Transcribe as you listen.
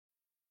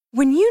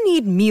When you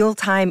need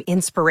mealtime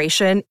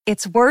inspiration,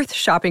 it's worth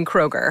shopping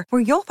Kroger,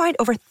 where you'll find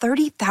over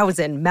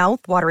 30,000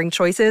 mouth-watering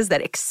choices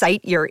that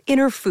excite your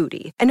inner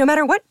foodie. And no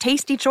matter what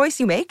tasty choice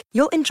you make,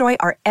 you'll enjoy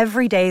our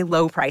everyday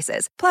low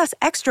prices, plus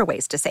extra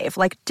ways to save,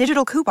 like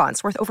digital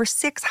coupons worth over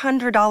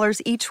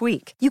 $600 each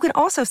week. You can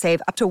also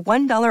save up to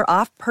 $1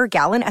 off per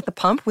gallon at the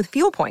pump with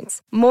fuel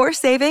points. More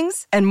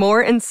savings and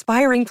more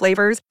inspiring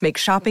flavors make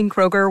shopping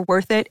Kroger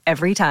worth it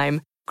every time.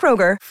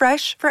 Kroger,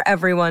 fresh for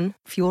everyone.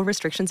 Fuel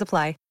restrictions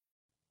apply.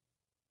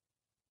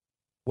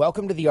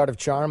 Welcome to The Art of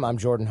Charm. I'm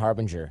Jordan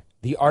Harbinger.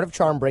 The Art of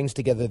Charm brings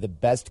together the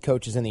best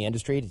coaches in the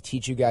industry to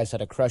teach you guys how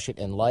to crush it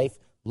in life,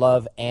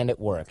 love, and at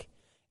work.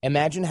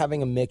 Imagine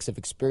having a mix of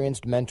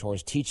experienced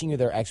mentors teaching you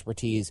their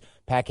expertise,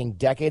 packing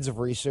decades of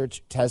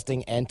research,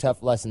 testing, and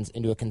tough lessons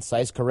into a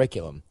concise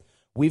curriculum.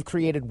 We've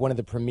created one of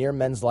the premier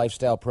men's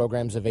lifestyle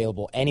programs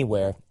available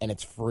anywhere, and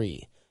it's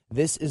free.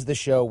 This is the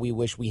show we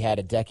wish we had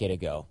a decade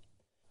ago.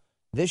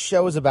 This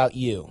show is about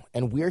you,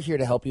 and we're here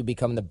to help you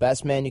become the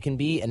best man you can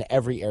be in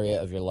every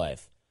area of your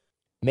life.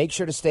 Make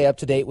sure to stay up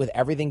to date with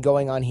everything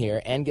going on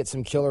here and get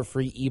some killer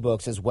free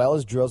ebooks as well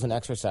as drills and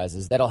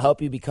exercises that'll help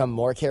you become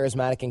more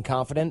charismatic and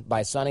confident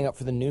by signing up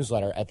for the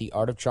newsletter at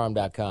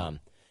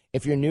theartofcharm.com.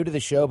 If you're new to the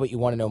show but you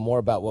want to know more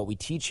about what we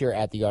teach here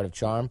at The Art of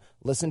Charm,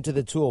 listen to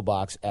the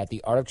Toolbox at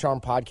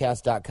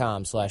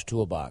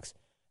theartofcharmpodcast.com/toolbox.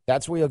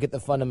 That's where you'll get the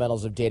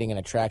fundamentals of dating and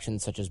attraction,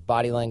 such as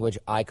body language,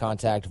 eye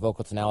contact,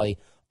 vocal tonality,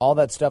 all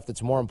that stuff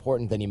that's more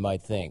important than you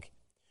might think.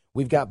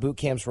 We've got boot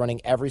camps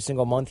running every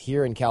single month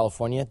here in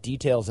California.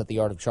 Details at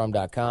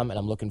theartofcharm.com, and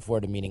I'm looking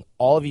forward to meeting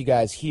all of you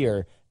guys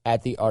here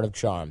at The Art of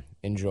Charm.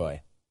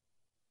 Enjoy.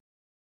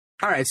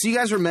 All right, so you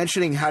guys were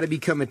mentioning how to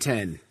become a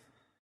 10.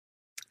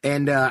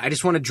 And I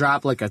just want to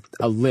drop like a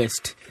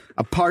list,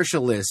 a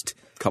partial list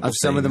of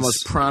some of the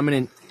most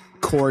prominent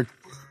core,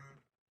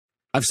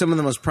 of some of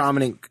the most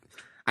prominent,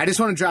 I just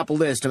want to drop a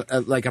list,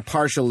 like a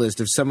partial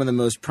list of some of the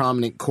most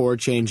prominent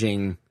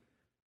core-changing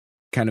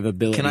kind of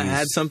abilities. Can I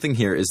add something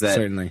here? Is that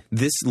Certainly.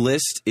 This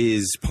list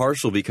is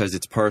partial because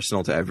it's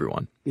personal to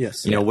everyone.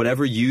 Yes. You know,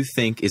 whatever you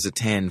think is a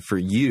 10 for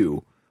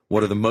you,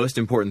 what are the most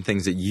important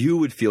things that you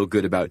would feel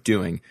good about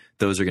doing,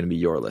 those are going to be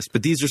your list.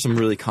 But these are some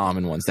really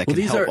common ones that can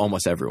help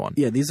almost everyone.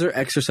 Yeah, these are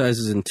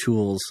exercises and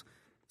tools.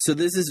 So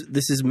this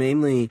is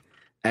mainly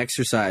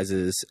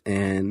exercises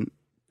and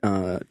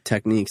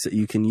techniques that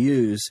you can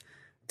use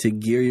to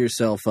gear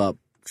yourself up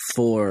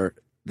for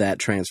that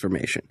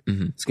transformation.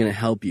 Mm-hmm. It's going to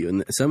help you.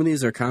 And some of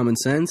these are common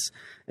sense,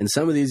 and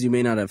some of these you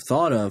may not have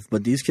thought of,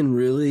 but these can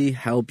really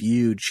help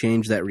you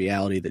change that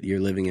reality that you're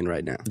living in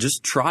right now.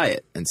 Just try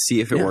it and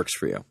see if it works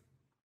for you.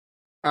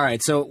 All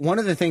right, so one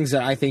of the things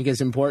that I think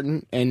is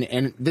important,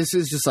 and this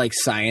is just like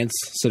science,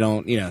 so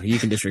don't, you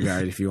can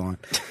disregard it if you want.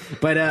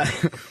 But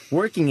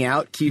working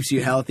out keeps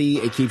you healthy,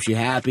 it keeps you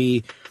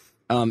happy.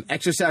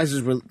 Exercise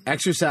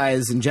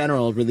in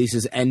general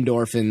releases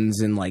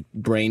endorphins and like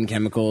brain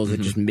chemicals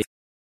that just make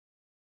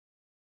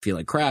feel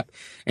like crap.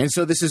 And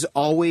so this is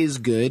always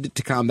good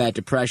to combat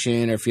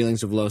depression or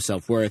feelings of low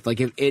self-worth.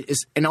 Like it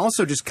is, and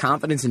also just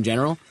confidence in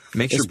general.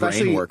 Makes your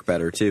brain work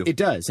better too. It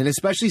does. And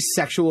especially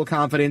sexual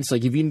confidence.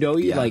 Like if you know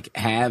you like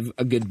have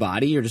a good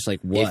body, you're just like,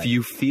 what? If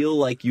you feel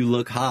like you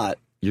look hot,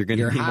 you're going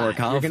to be more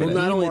confident.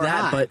 Well, not only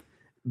that, but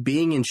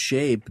being in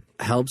shape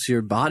helps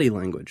your body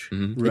language.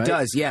 Mm-hmm. Right? It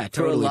does, yeah,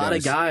 totally. For a lot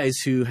of guys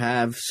who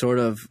have sort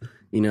of,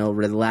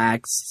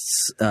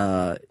 relaxed,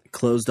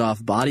 closed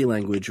off body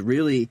language,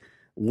 really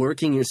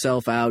working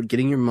yourself out,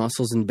 getting your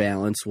muscles in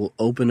balance will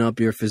open up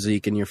your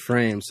physique and your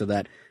frame so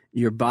that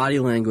your body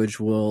language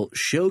will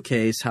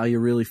showcase how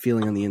you're really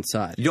feeling on the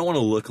inside. You don't want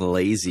to look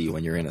lazy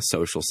when you're in a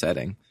social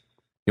setting.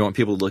 You want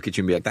people to look at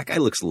you and be like, that guy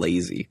looks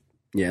lazy.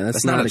 Yeah,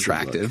 that's not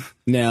attractive.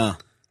 No.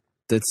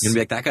 You're going to be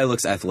like, that guy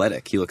looks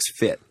athletic. He looks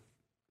fit.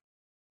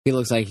 He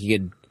looks like he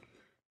could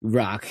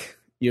rock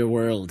your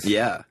world.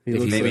 Yeah.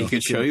 Maybe he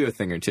could show you a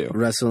thing or two.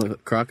 Wrestle a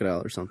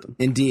crocodile or something.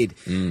 Indeed.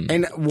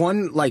 And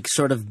one,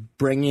 sort of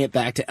bringing it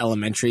back to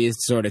elementary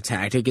sort of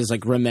tactic is,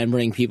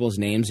 remembering people's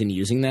names and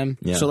using them.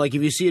 Yeah. So, if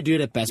you see a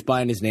dude at Best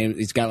Buy and his name,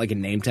 he's got, a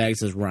name tag that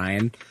says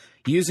Ryan,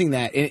 using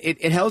that,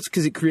 it helps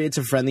because it creates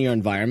a friendlier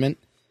environment.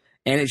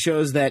 And it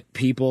shows that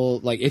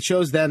people, it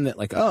shows them that,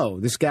 oh,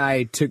 this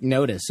guy took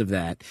notice of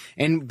that.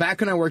 And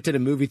back when I worked at a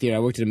movie theater, I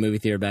worked at a movie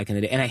theater back in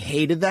the day, and I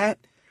hated that.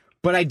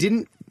 But I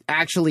didn't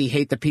actually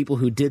hate the people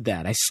who did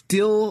that. I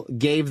still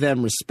gave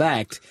them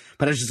respect,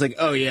 but I was just like,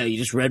 oh, yeah, you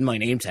just read my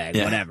name tag,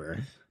 whatever.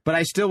 But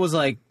I still was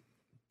like,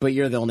 but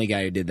you're the only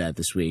guy who did that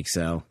this week,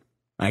 so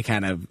I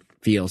kind of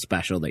feel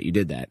special that you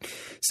did that.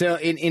 So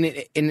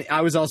in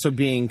I was also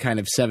being kind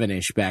of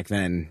 7-ish back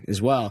then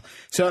as well.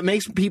 So it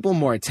makes people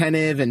more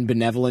attentive and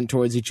benevolent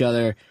towards each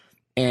other.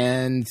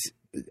 And,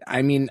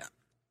 I mean,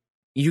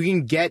 you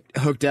can get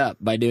hooked up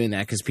by doing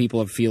that because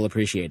people feel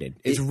appreciated.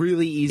 It's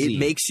really easy. It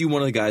makes you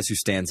one of the guys who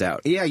stands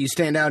out. Yeah, you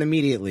stand out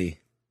immediately.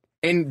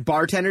 And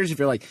bartenders, if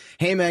you're like,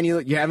 hey, man,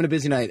 you're having a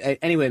busy night.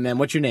 Anyway, man,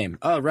 what's your name?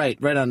 Oh,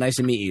 right on. Nice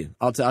to meet you.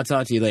 I'll talk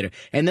to you later.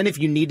 And then if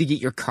you need to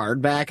get your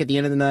card back at the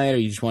end of the night or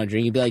you just want to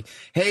drink, you'd be like,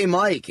 hey,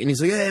 Mike. And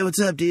he's like, hey,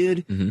 what's up,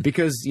 dude? Mm-hmm.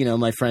 Because,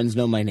 my friends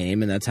know my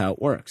name and that's how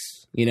it works.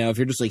 If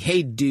you're just like,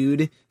 hey,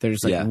 dude, they're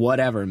just like,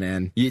 whatever,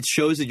 man. It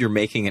shows that you're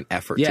making an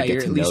effort to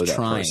get to know that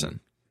person.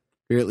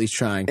 You're at least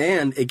trying.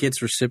 And it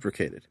gets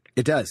reciprocated.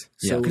 It does.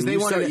 So when they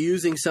start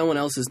using someone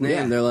else's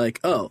name, they're like,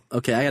 oh,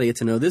 okay, I got to get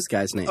to know this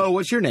guy's name. Oh,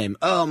 what's your name?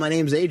 Oh, my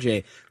name's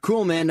AJ.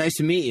 Cool, man. Nice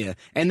to meet you.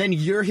 And then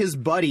you're his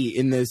buddy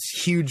in this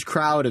huge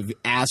crowd of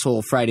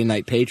asshole Friday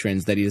night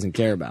patrons that he doesn't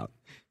care about.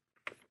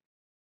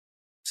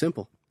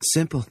 Simple.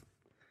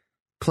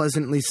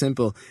 Pleasantly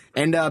simple.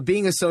 And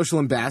being a social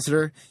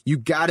ambassador, you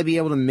got to be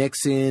able to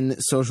mix in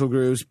social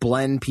groups,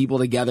 blend people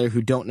together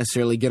who don't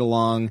necessarily get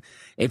along.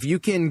 If you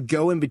can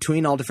go in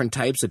between all different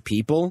types of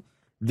people,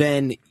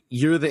 then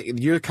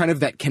you're kind of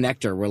that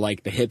connector where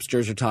like the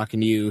hipsters are talking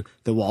to you,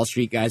 the Wall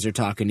Street guys are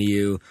talking to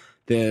you,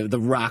 the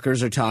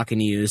rockers are talking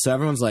to you. So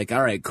everyone's like,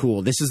 all right,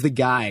 cool. This is the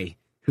guy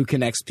who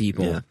connects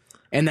people. Yeah.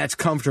 And that's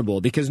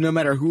comfortable because no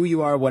matter who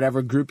you are,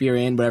 whatever group you're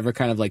in, whatever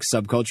kind of like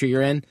subculture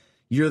you're in,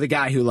 you're the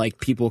guy who like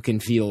people can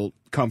feel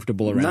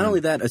comfortable around. Not only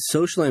that, a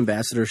social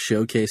ambassador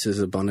showcases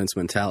abundance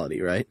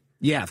mentality, right?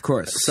 Yeah, of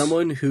course.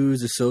 Someone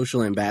who's a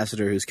social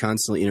ambassador who's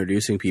constantly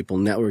introducing people,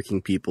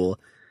 networking people,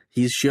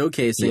 he's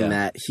showcasing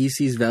that he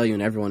sees value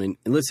in everyone. And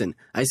listen,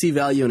 I see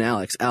value in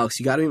Alex. Alex,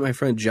 you got to meet my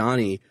friend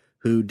Johnny,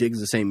 who digs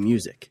the same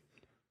music.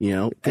 And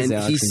Alex and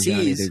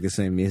Johnny dig the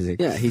same music.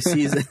 Yeah, he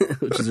sees,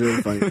 which is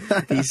really funny.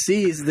 He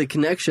sees the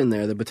connection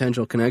there, the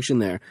potential connection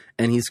there,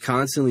 and he's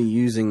constantly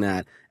using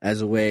that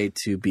as a way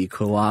to be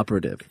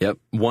cooperative. Yep.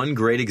 One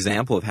great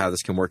example of how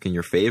this can work in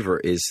your favor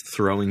is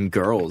throwing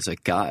girls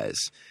at guys.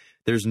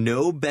 There's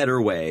no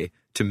better way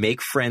to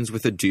make friends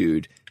with a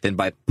dude than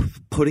by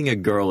putting a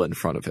girl in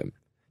front of him.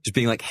 Just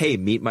being like, hey,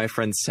 meet my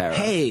friend Sarah.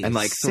 Hey, and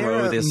like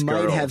Sarah throw this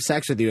girl. might have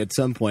sex with you at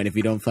some point if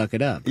you don't fuck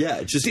it up.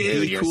 Yeah, just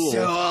dude, be cool.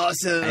 You're so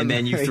awesome. And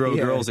then you throw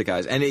girls at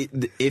guys.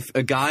 And if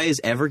a guy is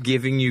ever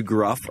giving you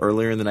gruff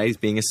earlier in the night, he's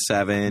being a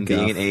 7,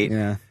 being an 8.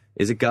 Yeah.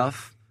 Is it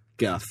guff?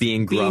 Guff.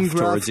 Being gruff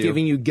towards you.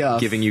 Giving you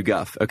guff. Giving you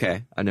guff.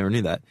 Okay, I never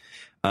knew that.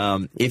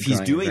 If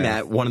he's doing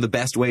that, one of the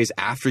best ways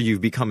after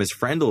you've become his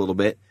friend a little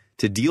bit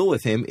to deal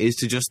with him is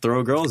to just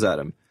throw girls at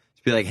him.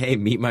 Just be like, hey,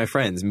 meet my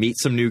friends. Meet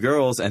some new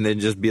girls. And then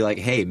just be like,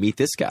 hey, meet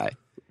this guy.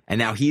 And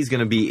now he's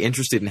going to be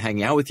interested in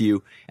hanging out with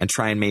you and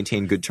try and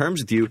maintain good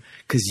terms with you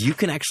because you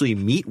can actually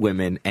meet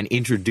women and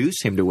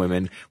introduce him to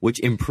women, which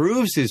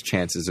improves his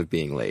chances of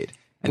being laid.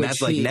 And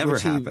that's like never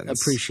happens.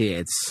 He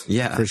appreciates.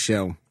 Yeah. For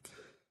sure.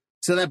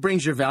 So that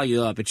brings your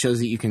value up. It shows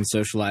that you can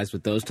socialize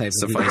with those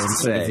types of people and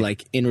sort of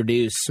like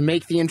introduce,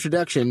 make the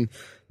introduction,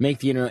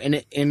 and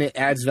it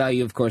adds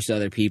value, of course, to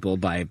other people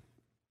by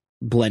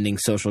blending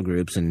social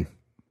groups and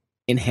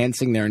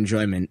enhancing their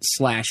enjoyment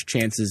 /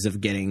 chances of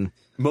getting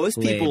Most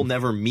laid. people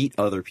never meet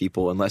other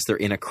people unless they're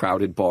in a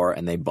crowded bar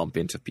and they bump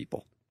into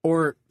people.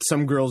 Or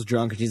some girl's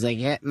drunk and she's like,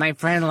 yeah, my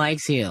friend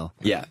likes you.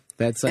 Yeah.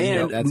 That's like,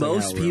 and that's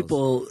most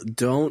people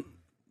don't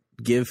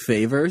give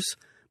favors,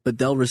 but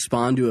they'll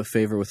respond to a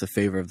favor with a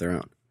favor of their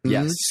own.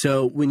 Yes.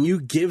 So when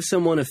you give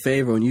someone a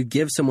favor, when you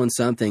give someone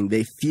something,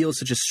 they feel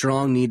such a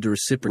strong need to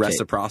reciprocate.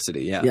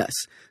 Reciprocity, yeah. Yes.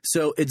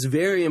 So it's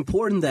very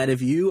important that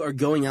if you are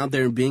going out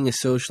there and being a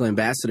social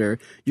ambassador,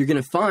 you're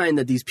going to find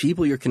that these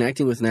people you're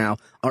connecting with now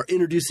are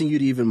introducing you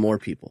to even more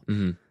people.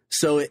 Mm-hmm.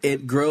 So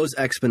it grows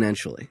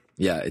exponentially.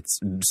 Yeah,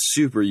 it's a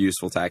super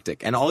useful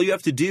tactic. And all you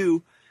have to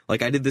do,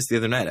 like I did this the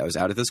other night. I was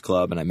out at this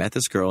club and I met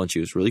this girl and she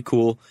was really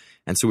cool.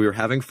 And so we were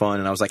having fun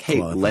and I was like,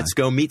 hey, let's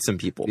go meet some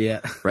people.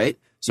 Yeah. Right?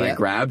 So I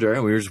grabbed her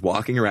and we were just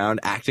walking around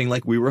acting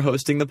like we were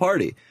hosting the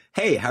party.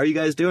 Hey, how are you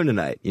guys doing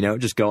tonight?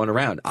 Just going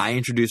around. I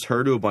introduced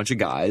her to a bunch of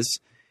guys.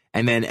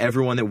 And then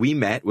everyone that we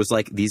met was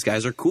like, these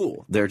guys are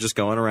cool. They're just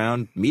going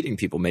around meeting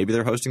people. Maybe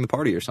they're hosting the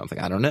party or something.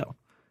 I don't know.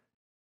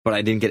 But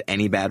I didn't get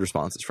any bad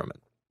responses from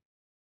it.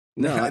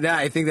 No,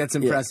 I think that's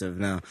impressive.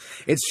 Yeah. No,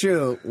 it's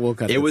true. We'll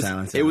cut the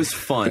silence. It was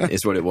fun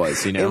is what it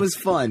was, It was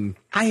fun.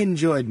 I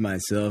enjoyed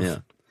myself. Yeah.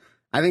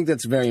 I think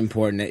that's very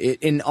important.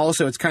 And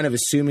also, it's kind of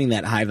assuming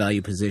that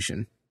high-value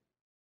position.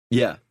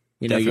 Yeah.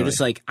 Definitely. You're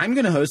just like, I'm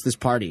going to host this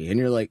party. And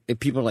you're like, if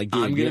people are like,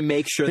 dude, I'm going to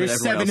make sure that everyone else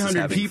is having fun. There's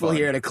 700 people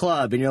here at a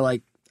club. And you're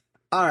like,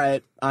 all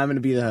right, I'm going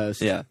to be the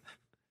host. Yeah.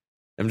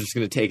 I'm just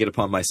going to take it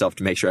upon myself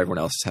to make sure everyone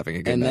else is having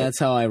a good night. And that's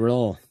how I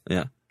roll.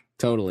 Yeah.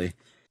 Totally.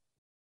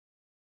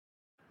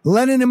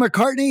 Lennon and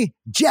McCartney,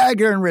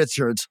 Jagger and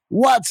Richards,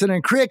 Watson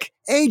and Crick,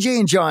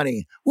 AJ and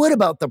Johnny. What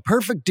about the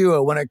perfect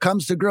duo when it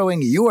comes to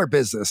growing your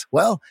business?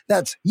 Well,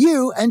 that's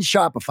you and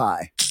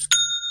Shopify.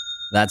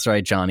 That's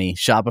right, Johnny.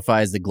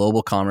 Shopify is the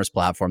global commerce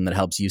platform that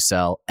helps you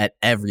sell at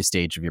every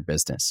stage of your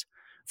business.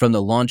 From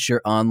the launch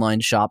your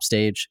online shop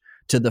stage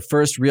to the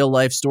first real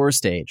life store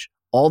stage,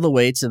 all the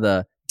way to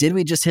the did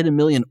we just hit 1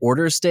 million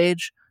orders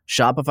stage?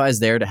 Shopify is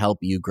there to help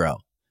you grow.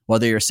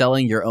 Whether you're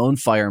selling your own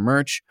fire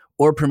merch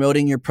or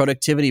promoting your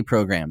productivity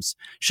programs,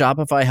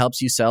 Shopify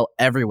helps you sell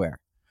everywhere.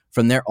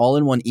 From their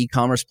all-in-one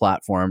e-commerce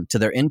platform to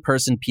their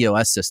in-person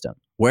POS system,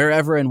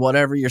 Wherever and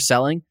whatever you're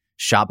selling,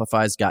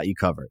 Shopify's got you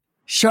covered.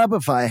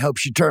 Shopify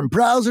helps you turn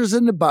browsers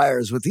into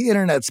buyers with the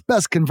internet's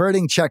best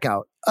converting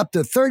checkout, up to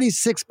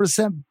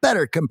 36%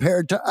 better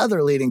compared to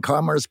other leading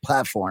commerce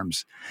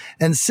platforms.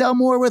 And sell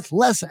more with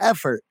less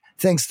effort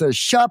thanks to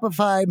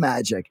Shopify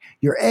Magic,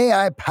 your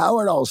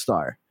AI-powered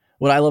all-star.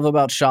 What I love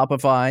about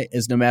Shopify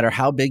is no matter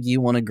how big you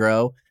want to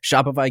grow,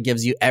 Shopify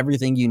gives you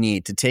everything you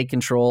need to take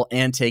control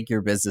and take your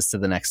business to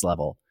the next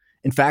level.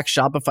 In fact,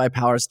 Shopify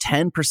powers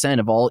 10%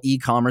 of all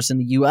e-commerce in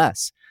the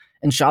U.S.,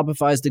 and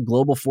Shopify is the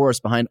global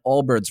force behind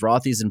Allbirds,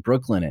 Rothy's, and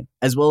Brooklinen,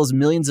 as well as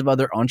millions of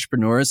other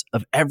entrepreneurs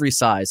of every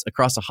size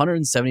across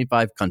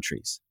 175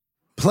 countries.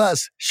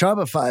 Plus,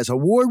 Shopify's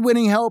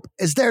award-winning help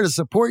is there to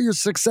support your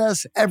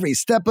success every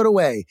step of the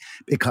way,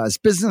 because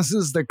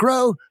businesses that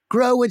grow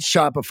with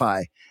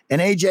Shopify.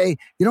 And AJ,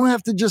 you don't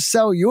have to just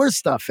sell your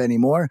stuff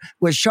anymore.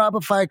 With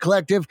Shopify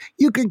Collective,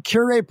 you can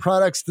curate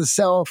products to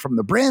sell from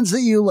the brands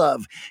that you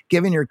love,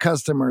 giving your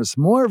customers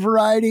more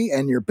variety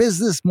and your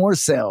business more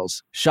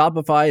sales.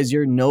 Shopify is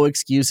your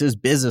no-excuses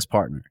business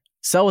partner.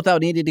 Sell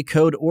without needing to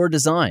code or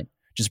design.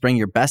 Just bring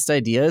your best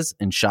ideas,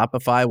 and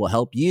Shopify will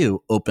help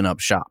you open up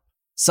shop.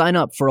 Sign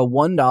up for a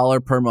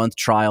 $1 per month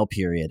trial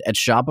period at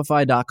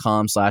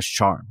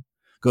shopify.com/charm.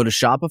 Go to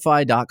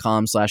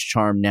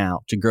shopify.com/charm now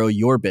to grow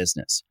your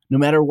business, no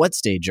matter what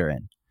stage you're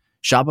in.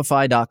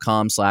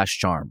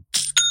 Shopify.com/charm.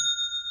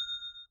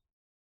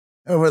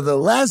 Over the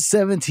last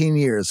 17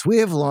 years, we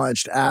have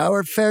launched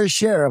our fair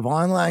share of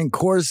online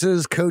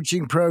courses,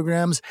 coaching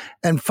programs,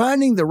 and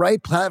finding the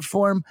right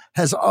platform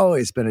has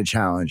always been a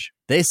challenge.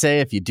 They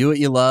say if you do what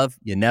you love,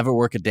 you never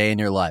work a day in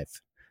your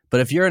life. But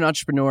if you're an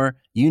entrepreneur,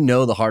 you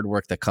know the hard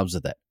work that comes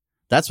with it.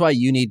 That's why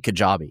you need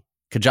Kajabi.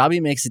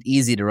 Kajabi makes it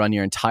easy to run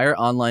your entire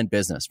online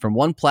business from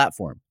one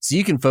platform so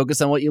you can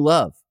focus on what you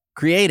love,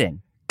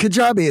 creating.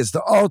 Kajabi is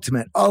the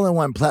ultimate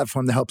all-in-one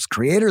platform that helps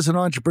creators and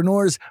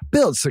entrepreneurs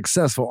build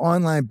successful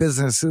online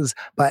businesses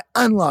by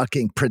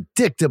unlocking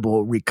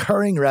predictable,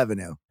 recurring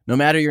revenue. No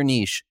matter your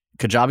niche,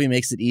 Kajabi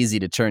makes it easy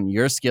to turn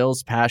your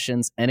skills,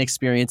 passions, and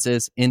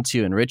experiences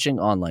into enriching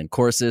online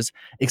courses,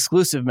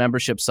 exclusive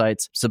membership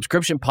sites,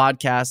 subscription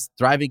podcasts,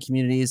 thriving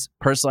communities,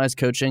 personalized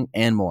coaching,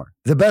 and more.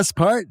 The best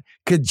part?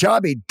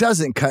 Kajabi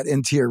doesn't cut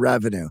into your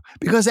revenue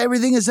because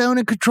everything is owned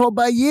and controlled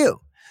by you.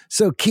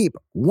 So keep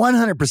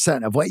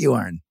 100% of what you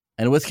earn.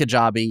 And with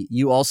Kajabi,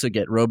 you also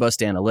get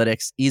robust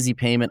analytics, easy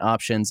payment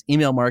options,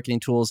 email marketing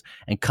tools,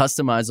 and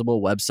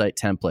customizable website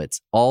templates,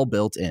 all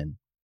built in.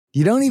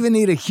 You don't even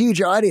need a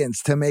huge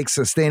audience to make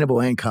sustainable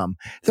income.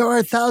 There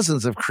are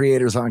thousands of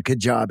creators on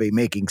Kajabi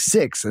making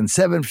 6 and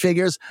 7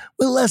 figures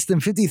with less than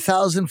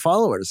 50,000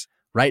 followers.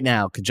 Right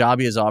now,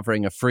 Kajabi is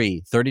offering a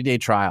free 30-day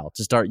trial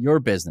to start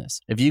your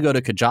business if you go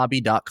to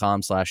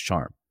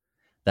kajabi.com/charm.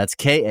 That's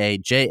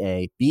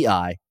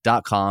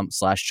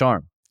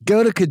KAJABI.com/charm.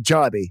 Go to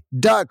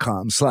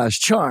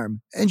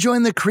kajabi.com/charm and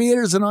join the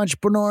creators and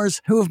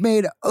entrepreneurs who have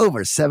made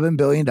over $7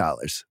 billion. All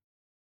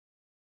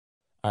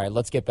right,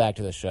 let's get back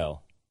to the show.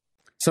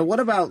 So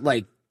what about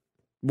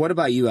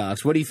you,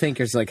 Alex? What do you think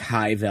is like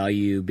high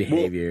value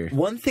behavior?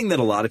 Well, one thing that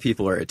a lot of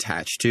people are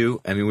attached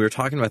to, I mean, we were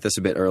talking about this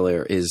a bit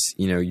earlier, is,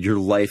 you know, your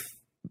life,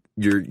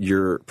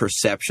 your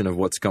perception of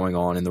what's going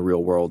on in the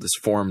real world is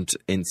formed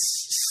in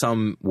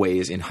some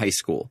ways in high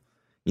school.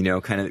 You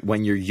know, kind of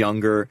when you're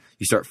younger,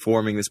 you start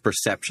forming this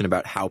perception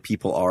about how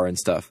people are and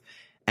stuff.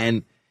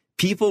 And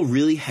people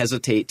really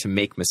hesitate to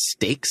make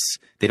mistakes.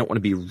 They don't want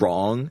to be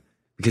wrong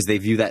because they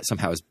view that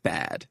somehow as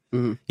bad.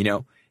 Mm-hmm. You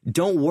know,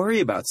 don't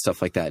worry about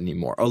stuff like that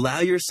anymore.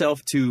 Allow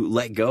yourself to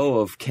let go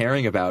of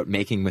caring about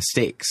making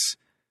mistakes.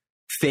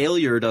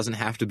 Failure doesn't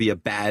have to be a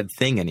bad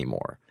thing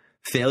anymore.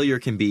 Failure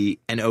can be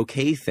an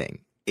okay thing.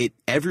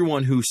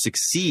 Everyone who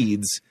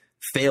succeeds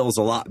fails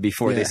a lot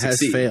before they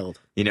succeed. Has failed.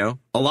 You know,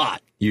 a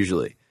lot,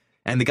 usually.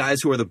 And the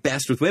guys who are the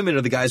best with women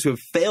are the guys who have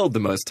failed the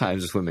most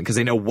times with women because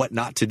they know what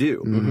not to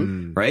do,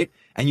 mm-hmm. right?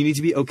 And you need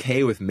to be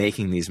okay with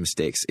making these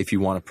mistakes if you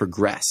want to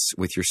progress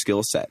with your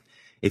skill set.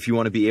 If you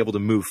want to be able to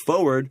move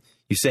forward,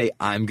 you say,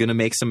 I'm going to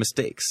make some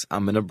mistakes.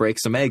 I'm going to break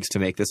some eggs to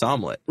make this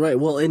omelet. Right.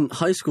 Well, in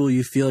high school,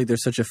 you feel like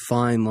there's such a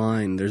fine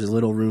line. There's a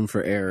little room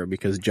for error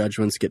because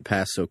judgments get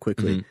passed so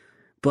quickly. Mm-hmm.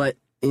 But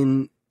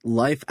in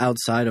life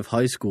outside of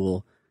high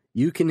school,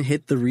 you can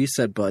hit the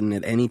reset button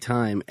at any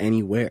time,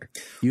 anywhere.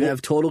 You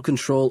have total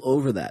control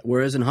over that.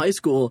 Whereas in high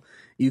school,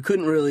 you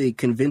couldn't really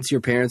convince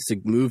your parents to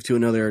move to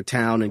another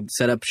town and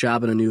set up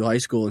shop in a new high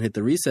school and hit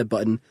the reset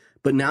button.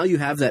 But now you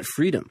have that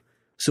freedom.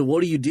 So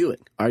what are you doing?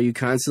 Are you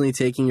constantly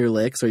taking your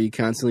licks? Are you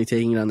constantly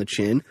taking it on the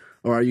chin?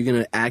 Or are you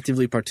going to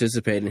actively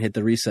participate and hit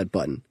the reset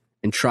button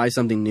and try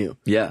something new?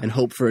 Yeah. And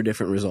hope for a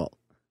different result?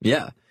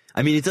 Yeah.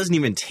 I mean, it doesn't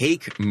even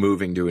take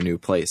moving to a new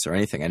place or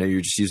anything. I know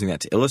you're just using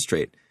that to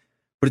illustrate.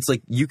 But it's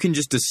like you can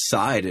just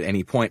decide at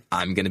any point,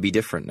 I'm going to be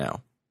different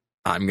now.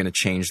 I'm going to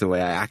change the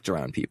way I act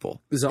around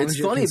people. It's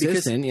funny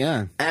because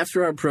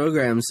after our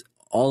programs,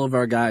 all of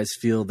our guys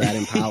feel that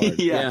empowered.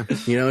 Yeah.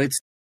 You know, it's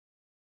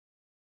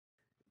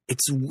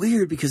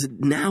weird because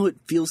now it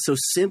feels so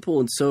simple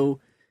and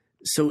so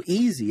so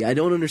easy. I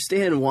don't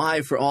understand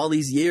why for all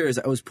these years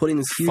I was putting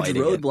this huge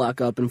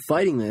roadblock up and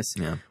fighting this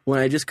when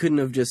I just couldn't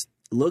have just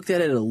looked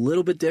at it a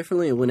little bit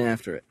differently and went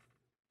after it.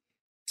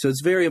 So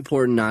it's very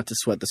important not to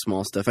sweat the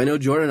small stuff. I know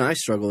Jordan and I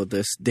struggle with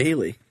this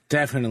daily.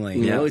 Definitely.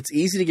 You know, it's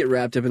easy to get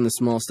wrapped up in the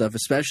small stuff,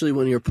 especially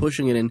when you're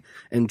pushing it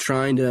and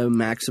trying to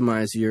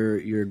maximize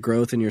your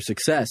growth and your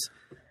success.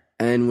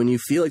 And when you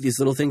feel like these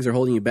little things are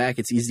holding you back,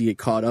 it's easy to get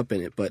caught up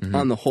in it. But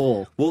on the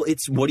whole... Well,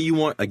 it's what do you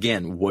want...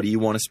 Again, what do you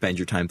want to spend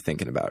your time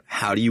thinking about?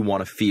 How do you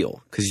want to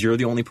feel? Because you're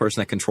the only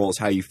person that controls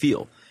how you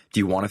feel. Do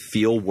you want to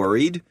feel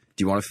worried?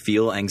 Do you want to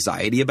feel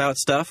anxiety about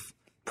stuff?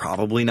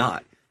 Probably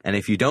not. And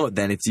if you don't,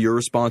 then it's your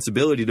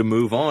responsibility to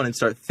move on and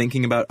start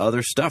thinking about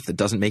other stuff that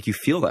doesn't make you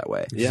feel that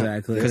way. Yeah.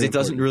 Exactly. Because it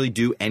doesn't really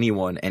do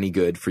anyone any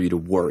good for you to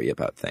worry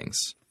about things.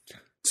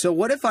 So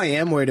what if I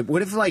am worried?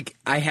 What if, like,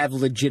 I have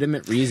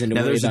legitimate reason to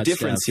worry about stuff? Now, there's a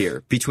difference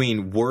here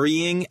between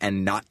worrying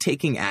and not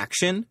taking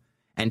action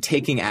and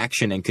taking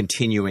action and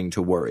continuing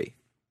to worry.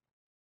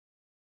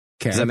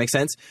 Okay. Does that make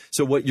sense?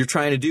 So what you're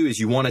trying to do is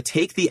you want to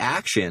take the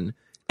action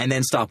and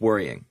then stop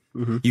worrying.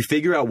 You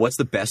figure out what's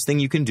the best thing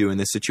you can do in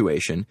this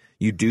situation.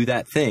 You do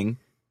that thing,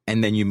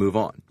 and then you move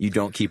on. You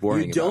don't keep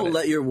worrying about it. You don't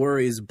let your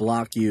worries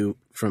block you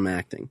from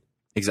acting.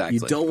 Exactly.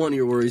 You don't want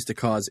your worries to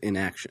cause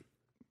inaction.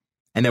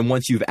 And then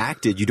once you've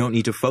acted, you don't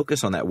need to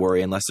focus on that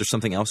worry unless there's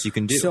something else you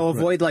can do. So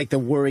avoid, like, the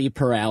worry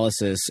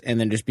paralysis and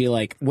then just be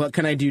like, what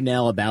can I do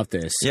now about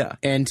this? Yeah.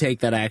 And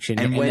take that action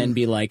and then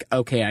be like,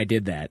 okay, I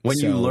did that. When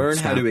you learn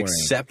how to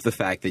accept the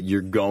fact that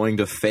you're going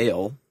to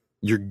fail,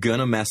 you're going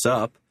to mess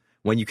up.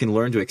 When you can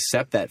learn to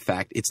accept that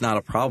fact, it's not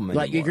a problem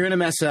anymore. Like, you're going to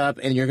mess up,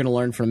 and you're going to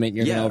learn from it, and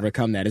you're going to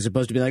overcome that, as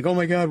opposed to be like, oh,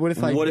 my God, what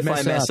if I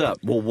mess up?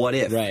 Well, what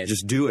if? Right.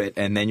 Just do it,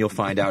 and then you'll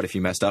find out if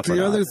you messed up or not.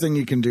 The other thing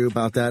you can do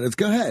about that is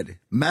go ahead.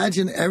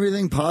 Imagine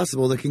everything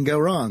possible that can go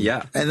wrong.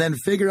 Yeah. And then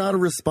figure out a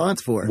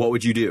response for it. What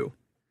would you do?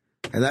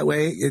 And that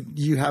way,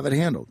 you have it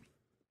handled.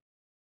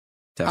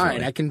 Definitely. All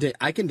right,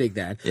 I can dig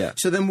that. Yeah.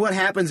 So then what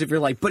happens if you're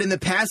like, but in the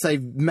past I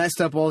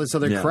messed up all this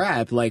other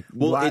crap? Like,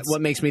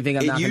 what makes me think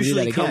I'm not going to do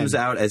that again? It usually comes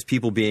out as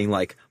people being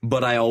like,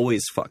 but I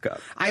always fuck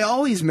up. I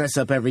always mess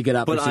up every good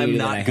opportunity.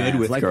 But I'm not good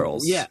with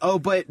girls. Yeah. Oh,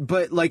 but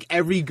like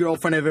every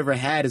girlfriend I've ever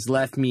had has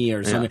left me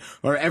or something,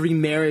 or every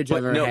marriage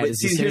I've ever had. But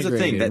see, here's the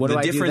thing: that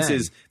the difference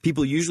is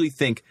people usually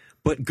think,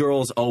 but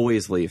girls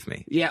always leave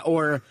me. Yeah,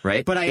 or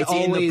right. But I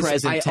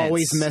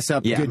always mess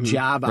up good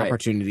job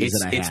opportunities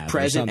that I have. It's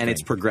present and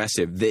it's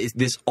progressive.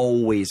 This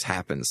always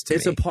happens to me.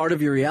 It's a part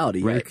of your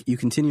reality. Right. You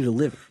continue to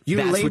live.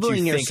 You're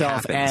labeling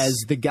yourself as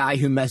the guy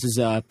who messes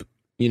up,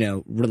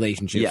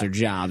 relationships or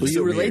jobs. Well,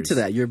 you relate to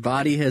that. Your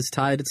body has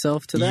tied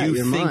itself to that.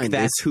 You think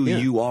that's who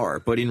you are,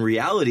 but in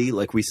reality,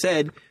 like we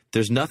said,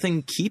 there's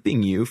nothing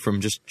keeping you from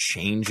just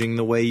changing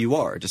the way you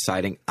are,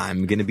 deciding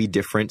I'm going to be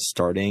different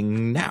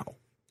starting now.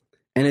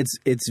 And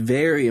it's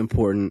very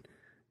important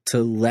to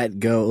let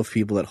go of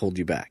people that hold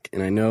you back.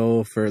 And I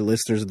know for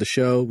listeners of the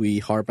show, we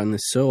harp on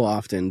this so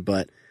often,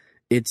 but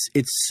it's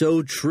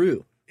so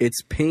true.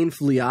 It's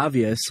painfully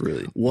obvious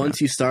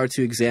once you start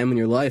to examine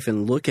your life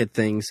and look at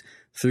things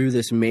through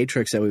this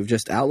matrix that we've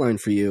just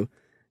outlined for you,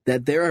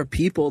 that there are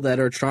people that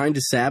are trying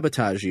to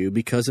sabotage you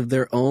because of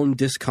their own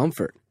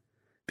discomfort,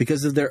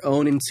 because of their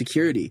own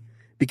insecurity,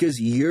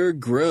 because your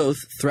growth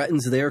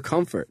threatens their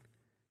comfort.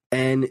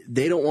 And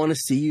they don't want to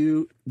see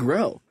you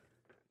grow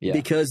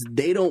because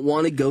they don't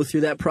want to go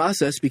through that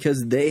process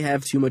because they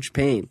have too much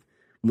pain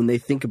when they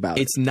think about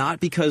it. It's not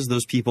because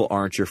those people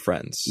aren't your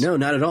friends. No,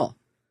 not at all.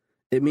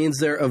 It means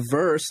they're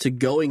averse to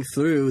going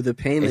through the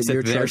pain that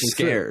you're they're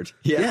scared.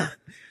 Through. Yeah.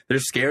 They're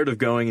scared of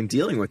going and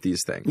dealing with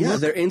these things. Yeah,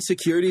 their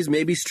insecurities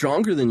may be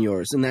stronger than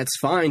yours, and that's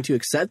fine to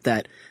accept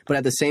that. But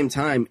at the same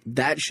time,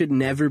 that should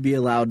never be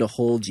allowed to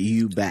hold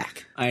you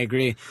back. I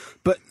agree.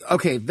 But,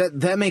 okay,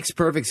 that makes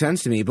perfect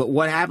sense to me. But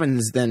what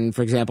happens then,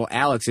 for example,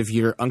 Alex, if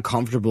you're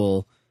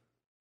uncomfortable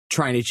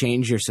trying to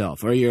change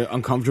yourself or you're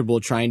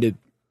uncomfortable trying to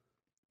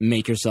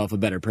make yourself a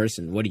better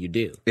person? What do you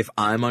do? If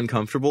I'm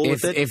uncomfortable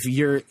with it? If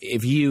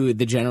you,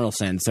 the general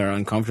sense, are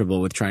uncomfortable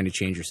with trying to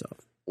change yourself.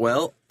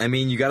 Well, I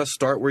mean, you got to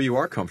start where you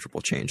are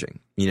comfortable changing.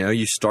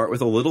 You start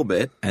with a little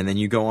bit, and then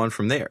you go on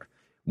from there.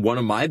 One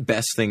of my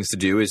best things to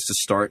do is to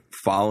start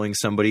following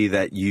somebody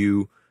that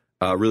you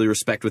really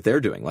respect what they're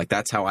doing. Like,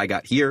 that's how I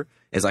got here,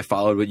 is I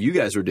followed what you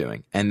guys were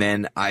doing. And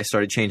then I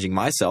started changing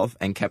myself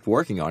and kept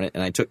working on it,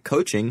 and I took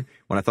coaching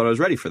when I thought I was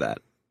ready for that.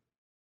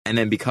 And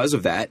then because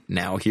of that,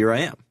 now here I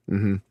am.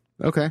 Mm-hmm.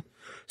 Okay.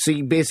 So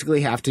you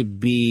basically have to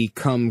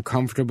become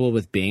comfortable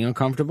with being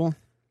uncomfortable?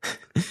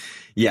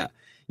 Yeah.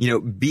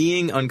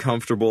 Being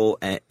uncomfortable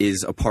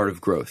is a part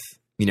of growth.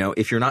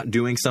 If you're not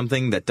doing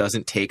something that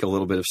doesn't take a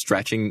little bit of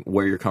stretching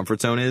where your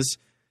comfort zone is,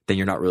 then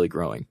you're not really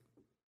growing.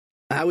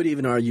 I would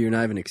even argue you're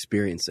not even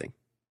experiencing.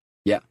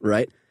 Yeah.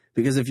 Right?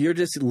 Because if you're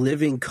just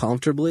living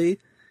comfortably,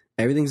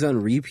 everything's on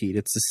repeat.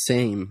 It's the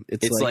same.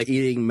 It's like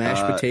eating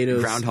mashed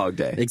potatoes. Groundhog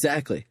Day.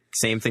 Exactly.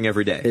 Same thing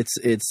every day.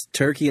 It's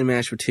turkey and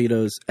mashed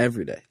potatoes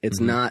every day. It's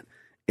not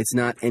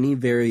any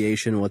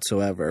variation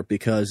whatsoever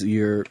because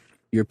you're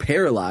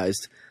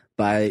paralyzed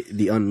by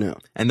the unknown.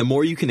 And the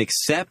more you can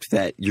accept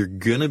that you're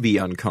going to be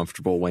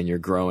uncomfortable when you're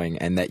growing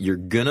and that you're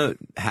going to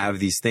have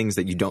these things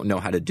that you don't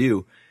know how to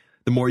do,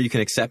 the more you can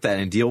accept that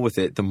and deal with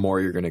it, the more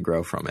you're going to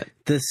grow from it.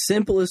 The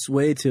simplest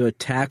way to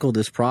tackle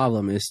this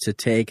problem is to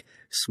take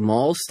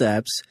small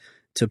steps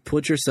to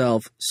put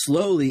yourself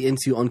slowly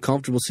into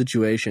uncomfortable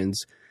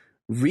situations.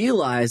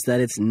 Realize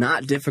that it's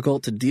not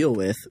difficult to deal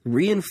with,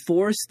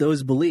 reinforce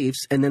those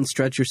beliefs, and then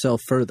stretch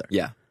yourself further.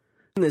 Yeah.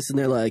 And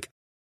they're like,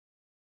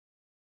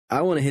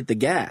 I want to hit the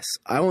gas.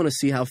 I want to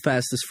see how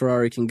fast this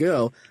Ferrari can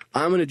go.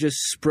 I'm going to just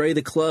spray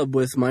the club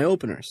with my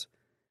openers.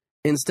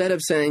 Instead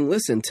of saying,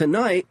 listen,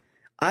 tonight,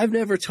 I've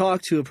never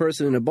talked to a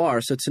person in a bar.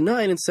 So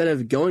tonight, instead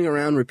of going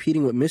around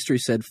repeating what Mystery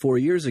said 4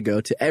 years ago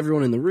to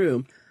everyone in the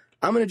room,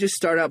 I'm going to just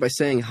start out by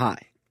saying hi.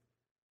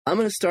 I'm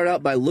going to start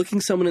out by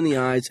looking someone in the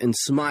eyes and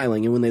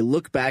smiling. And when they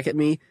look back at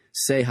me,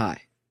 say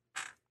hi.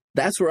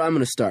 That's where I'm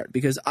going to start,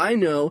 because I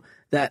know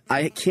that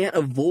I can't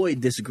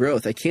avoid this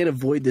growth. I can't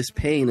avoid this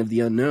pain of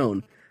the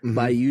unknown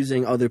by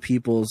using other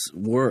people's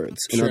words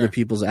and other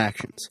people's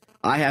actions.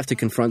 I have to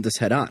confront this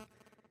head on.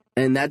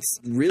 And that's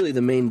really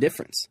the main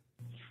difference.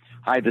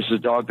 Hi, this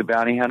is Dog the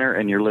Bounty Hunter,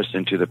 and you're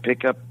listening to the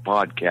Pickup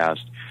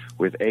Podcast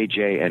with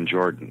AJ and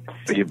Jordan.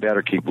 But you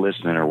better keep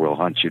listening or we'll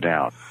hunt you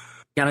down.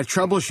 On a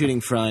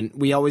troubleshooting front,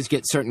 we always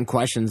get certain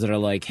questions that are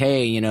like,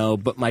 hey, you know,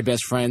 but my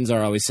best friends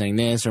are always saying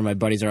this, or my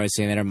buddies are always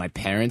saying that, or my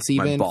parents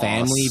even,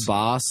 family,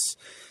 boss.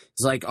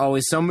 It's like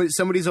always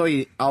somebody's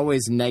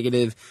always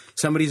negative.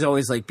 Somebody's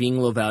always like being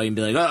low value and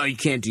be like, oh, you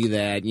can't do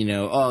that. You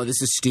know, oh,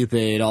 this is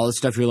stupid. All the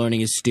stuff you're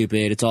learning is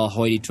stupid. It's all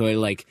hoity-toity,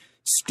 like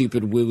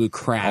stupid woo-woo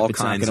crap. All it's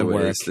kinds not going of to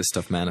ways work. this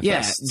stuff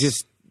manifests. Yeah,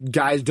 just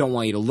guys don't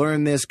want you to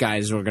learn this.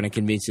 Guys are going to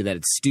convince you that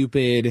it's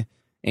stupid.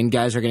 And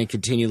guys are going to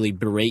continually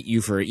berate you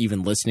for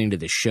even listening to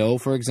the show,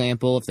 for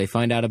example, if they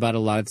find out about it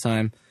a lot of the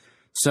time.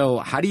 So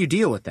how do you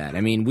deal with that? I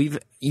mean,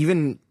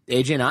 AJ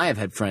and I have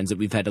had friends that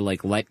we've had to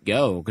like let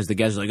go because the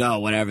guys are like, oh,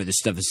 whatever, this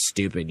stuff is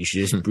stupid. You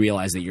should just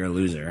realize that you're a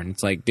loser. And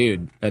it's like,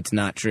 dude, that's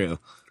not true.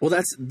 Well,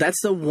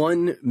 that's the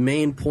one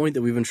main point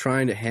that we've been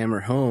trying to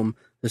hammer home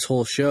this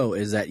whole show,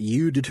 is that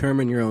you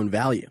determine your own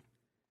value.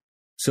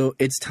 So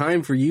it's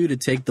time for you to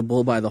take the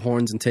bull by the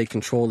horns and take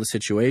control of the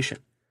situation.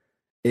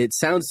 It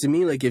sounds to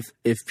me like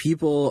if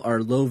people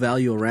are low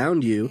value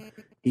around you,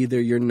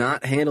 either you're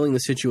not handling the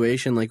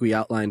situation like we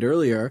outlined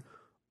earlier,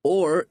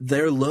 or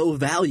they're low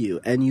value,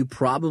 and you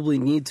probably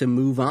need to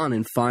move on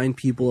and find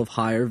people of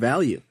higher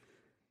value.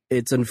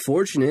 It's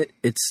unfortunate.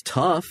 It's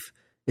tough.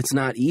 It's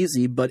not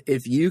easy. But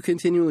if you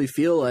continually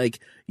feel like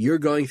you're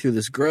going through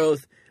this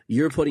growth,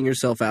 you're putting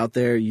yourself out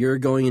there, you're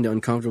going into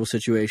uncomfortable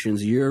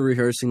situations, you're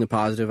rehearsing the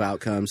positive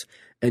outcomes,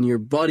 and your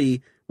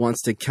buddy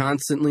wants to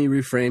constantly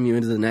reframe you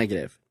into the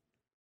negative,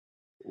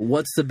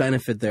 what's the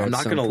benefit there? I'm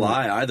not going to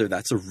lie either.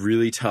 That's a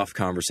really tough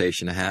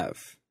conversation to have.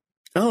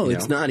 Oh,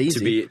 it's not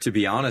easy. To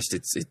be honest,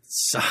 it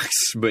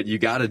sucks, but you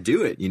got to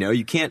do it. You know,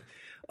 you can't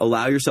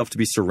allow yourself to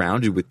be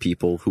surrounded with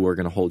people who are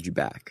going to hold you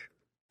back.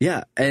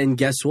 Yeah, and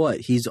guess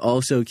what? He's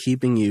also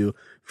keeping you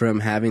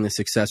from having the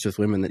success with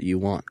women that you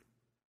want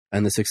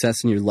and the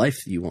success in your life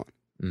that you want.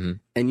 Mm-hmm.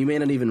 And you may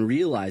not even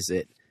realize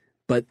it,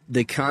 but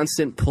the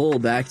constant pull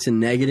back to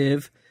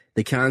negative,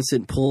 the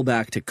constant pull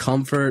back to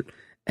comfort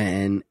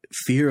and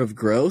fear of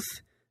growth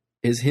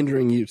is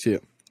hindering you too.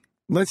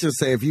 Let's just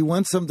say if you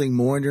want something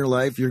more in your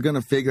life, you're going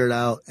to figure it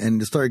out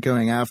and start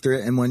going after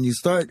it. And when you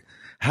start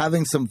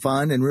having some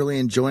fun and really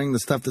enjoying the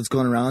stuff that's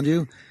going around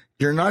you,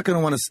 you're not going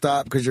to want to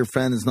stop because your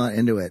friend is not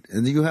into it.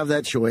 And you have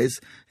that choice.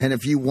 And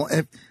if you want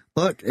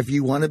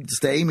to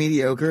stay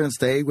mediocre and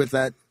stay with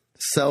that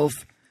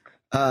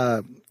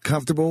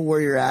comfortable where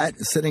you're at,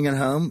 sitting at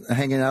home,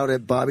 hanging out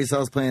at Bobby's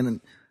house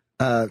playing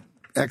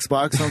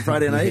Xbox on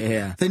Friday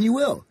night, then you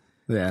will.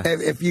 Yeah.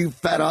 If you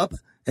fed up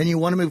and you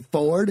want to move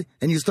forward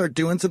and you start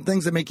doing some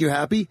things that make you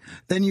happy,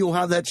 then you'll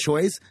have that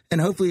choice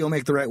and hopefully you'll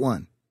make the right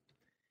one.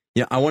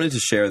 Yeah, I wanted to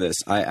share this.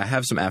 I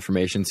have some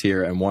affirmations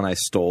here, and one I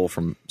stole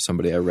from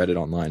somebody. I read it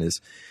online.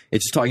 It's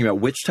just talking about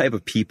which type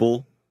of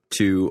people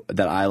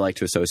that I like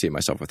to associate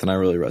myself with, and I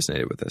really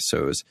resonated with this.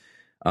 So it was,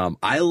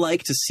 I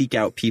like to seek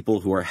out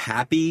people who are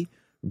happy,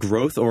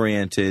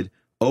 growth-oriented,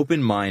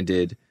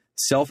 open-minded,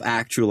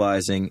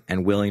 self-actualizing,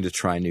 and willing to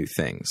try new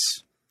things.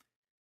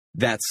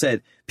 That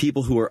said,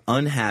 people who are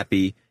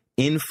unhappy,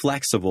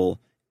 inflexible,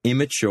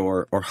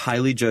 immature, or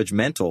highly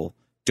judgmental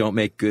don't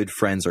make good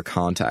friends or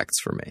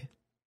contacts for me.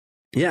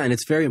 Yeah, and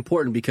it's very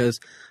important because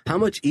how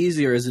much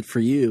easier is it for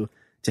you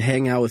to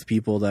hang out with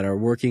people that are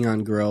working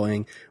on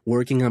growing,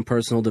 working on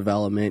personal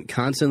development,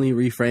 constantly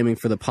reframing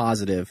for the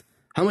positive?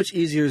 How much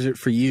easier is it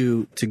for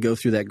you to go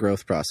through that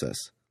growth process?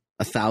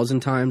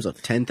 1,000 times,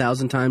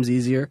 10,000 times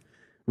easier,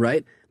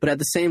 right? But at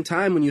the same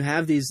time, when you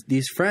have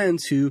these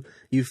friends who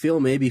you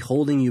feel may be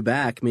holding you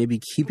back, maybe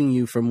keeping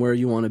you from where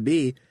you want to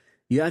be,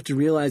 you have to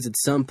realize at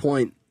some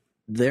point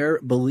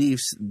their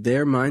beliefs,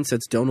 their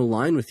mindsets don't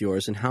align with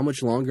yours. And how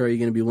much longer are you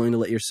going to be willing to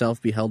let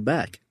yourself be held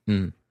back?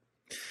 Mm.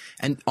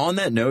 And on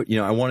that note,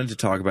 I wanted to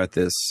talk about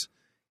this.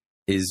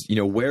 is,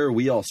 where are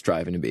we all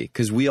striving to be?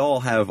 Because we all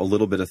have a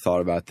little bit of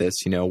thought about this.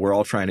 We're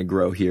all trying to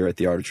grow here at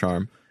the Art of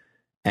Charm.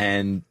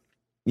 And,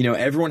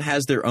 everyone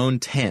has their own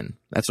 10.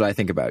 That's what I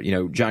think about.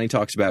 Johnny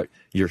talks about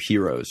your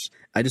heroes.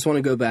 I just want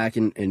to go back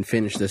and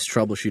finish this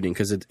troubleshooting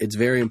because it's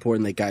very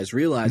important that guys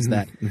realize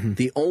that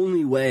the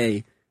only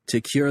way to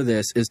cure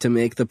this is to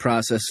make the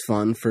process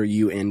fun for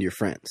you and your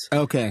friends.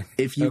 Okay.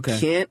 If you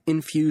can't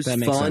infuse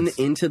fun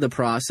into the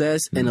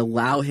process and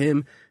allow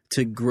him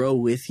to grow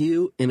with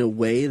you in a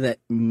way that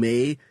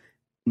may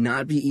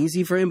not be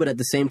easy for him, but at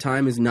the same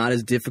time is not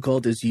as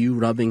difficult as you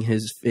rubbing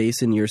his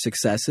face in your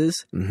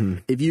successes.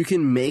 If you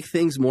can make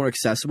things more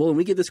accessible, and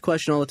we get this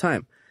question all the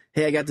time.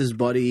 Hey, I got this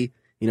buddy,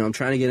 I'm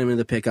trying to get him into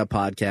the pickup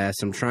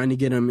podcast. I'm trying to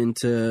get him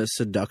into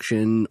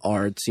seduction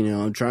arts.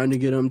 I'm trying to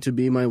get him to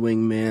be my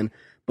wingman,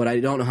 but I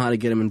don't know how to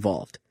get him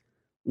involved.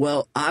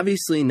 Well,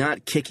 obviously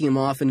not kicking him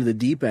off into the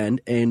deep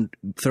end and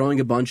throwing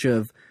a bunch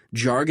of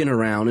jargon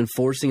around and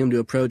forcing him to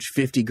approach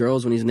 50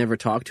 girls when he's never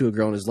talked to a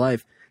girl in his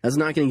life, that's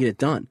not going to get it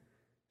done.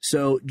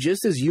 So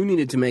just as you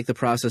needed to make the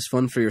process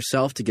fun for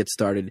yourself to get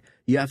started,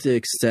 you have to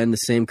extend the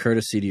same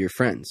courtesy to your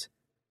friends.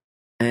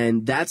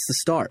 And that's the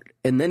start.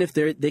 And then if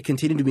they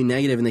continue to be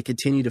negative and they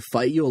continue to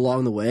fight you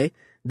along the way,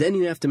 then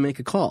you have to make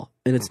a call.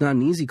 And it's not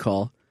an easy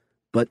call,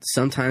 but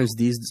sometimes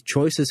these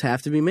choices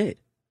have to be made.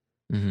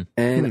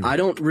 And I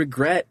don't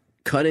regret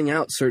cutting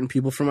out certain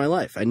people from my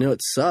life. I know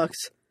it sucks.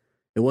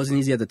 It wasn't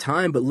easy at the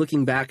time, but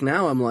looking back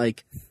now, I'm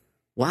like,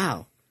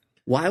 wow.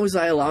 Why was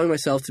I allowing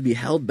myself to be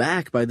held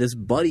back by this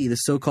buddy,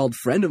 this so-called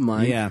friend of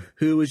mine,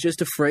 who was just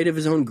afraid of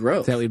his own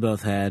growth? That we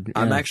both had. Yeah.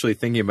 I'm actually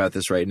thinking about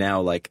this right now.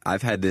 Like,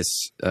 I've had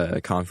this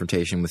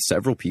confrontation with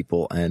several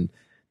people, and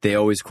they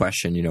always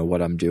question,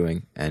 what I'm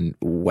doing and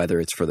whether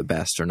it's for the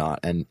best or not.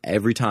 And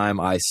every time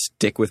I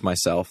stick with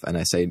myself and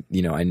I say,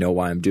 I know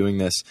why I'm doing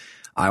this.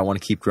 I want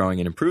to keep growing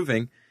and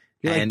improving.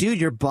 You're like, dude,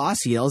 your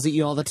boss yells at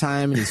you all the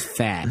time and he's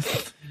fat.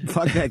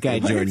 Fuck that guy,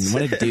 Jordan.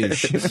 What a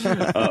douche.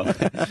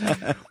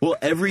 Well,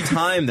 every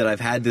time that I've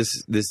had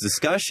this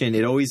discussion,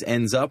 it always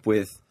ends up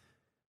with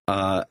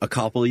a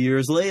couple of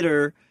years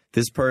later,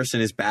 this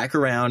person is back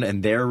around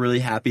and they're really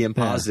happy and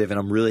positive, and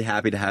I'm really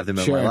happy to have them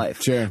in my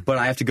life. But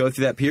I have to go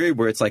through that period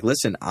where it's like,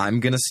 listen, I'm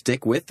going to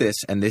stick with this,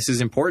 and this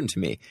is important to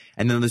me.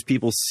 And then those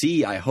people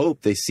I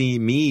hope they see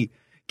me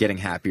getting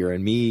happier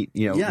and me,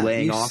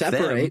 laying off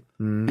separate,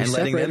 them and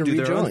letting them do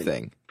their own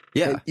thing.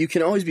 Yeah. And you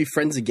can always be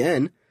friends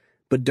again,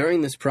 but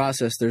during this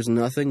process, there's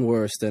nothing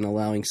worse than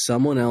allowing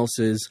someone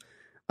else's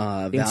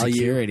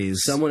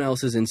someone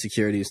else's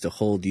insecurities to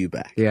hold you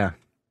back. Yeah,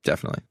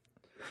 definitely.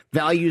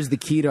 Value is the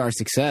key to our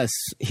success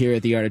here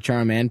at the Art of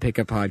Charm and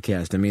Pickup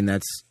Podcast. I mean,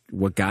 that's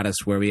what got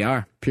us where we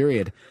are,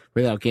 period.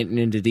 Without getting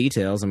into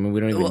details, I mean, we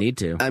don't even need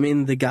to. I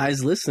mean, the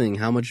guys listening,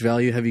 how much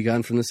value have you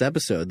gotten from this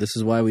episode? This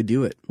is why we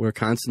do it. We're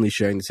constantly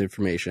sharing this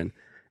information.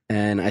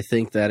 And I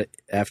think that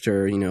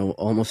after,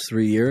 almost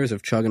 3 years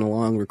of chugging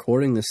along,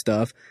 recording this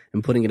stuff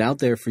and putting it out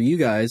there for you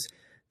guys,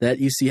 that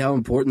you see how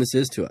important this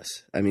is to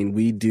us. I mean,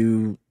 we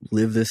do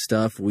live this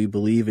stuff. We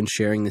believe in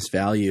sharing this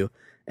value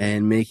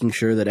and making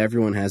sure that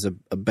everyone has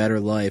a better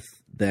life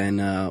than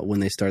when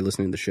they start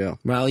listening to the show.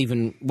 While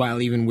even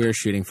we're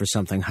shooting for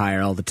something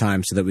higher all the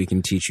time so that we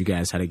can teach you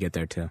guys how to get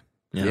there too.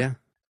 Yeah.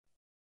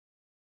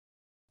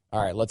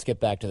 All right, let's get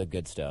back to the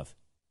good stuff.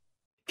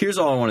 Here's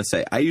all I want to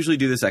say. I usually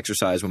do this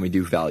exercise when we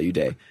do Value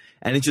Day.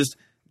 And it just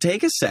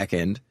take a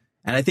second,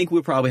 and I think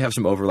we'll probably have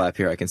some overlap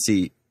here. I can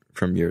see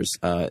from yours.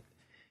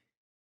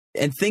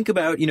 And think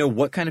about,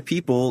 what kind of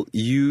people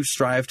you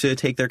strive to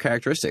take their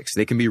characteristics.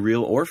 They can be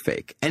real or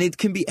fake. And it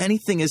can be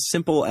anything as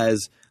simple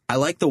as, I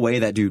like the way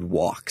that dude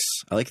walks.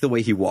 I like the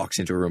way he walks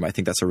into a room. I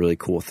think that's a really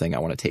cool thing. I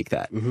want to take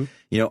that.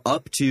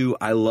 Up to,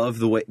 I love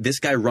the way this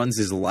guy runs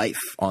his life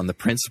on the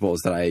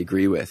principles that I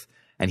agree with.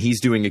 And he's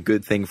doing a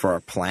good thing for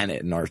our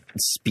planet and our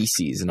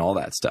species and all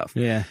that stuff.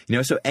 Yeah.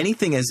 So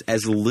anything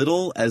as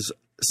little as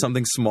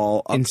something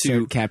small up Insert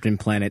to Captain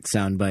Planet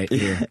soundbite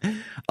here.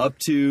 Up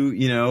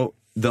to,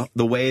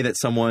 the way that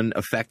someone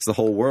affects the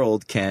whole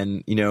world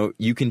can,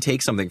 you can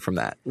take something from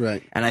that.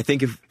 Right. And I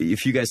think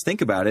if you guys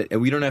think about it,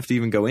 and we don't have to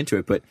even go into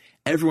it, but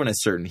everyone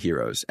has certain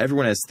heroes.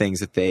 Everyone has things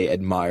that they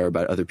admire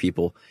about other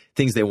people,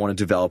 things they want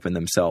to develop in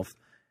themselves,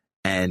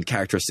 and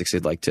characteristics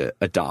they'd like to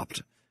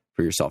adopt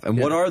for yourself. And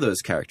what are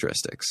those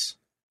characteristics?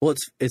 Well,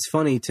 it's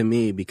funny to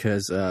me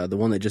because the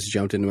one that just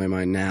jumped into my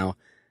mind now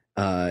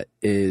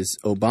is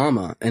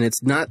Obama. And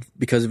it's not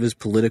because of his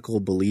political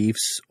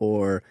beliefs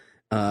or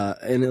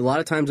and a lot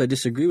of times I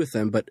disagree with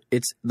them, but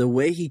it's the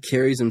way he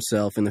carries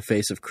himself in the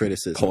face of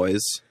criticism.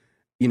 Poise.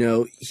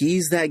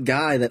 He's that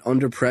guy that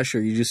under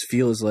pressure you just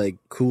feel is like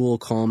cool,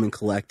 calm, and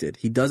collected.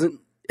 He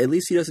doesn't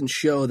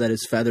show that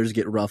his feathers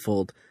get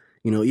ruffled.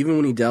 Even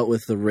when he dealt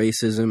with the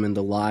racism and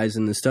the lies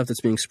and the stuff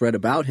that's being spread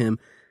about him,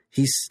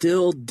 he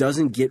still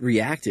doesn't get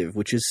reactive,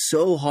 which is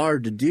so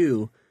hard to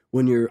do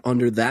when you're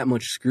under that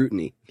much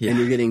scrutiny and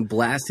you're getting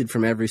blasted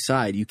from every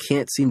side. You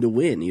can't seem to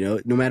win.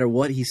 No matter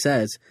what he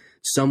says,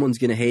 someone's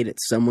going to hate it.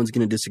 Someone's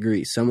going to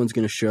disagree. Someone's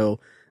going to show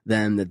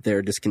them that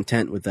they're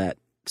discontent with that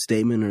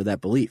statement or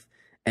that belief.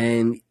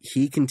 And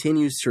he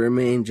continues to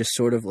remain just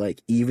sort of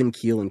like even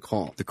keel and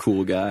calm. The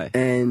cool guy.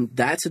 And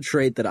that's a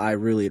trait that I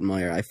really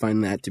admire. I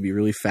find that to be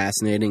really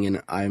fascinating,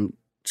 and I'm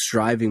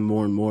striving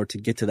more and more to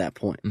get to that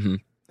point. Mm-hmm.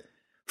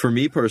 For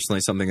me personally,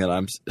 something that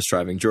I'm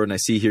striving, Jordan, I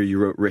see here you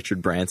wrote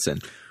Richard Branson.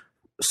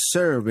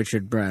 Sir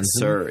Richard Branson.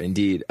 Sir,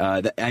 indeed.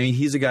 I mean,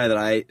 he's a guy that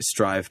I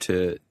strive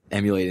to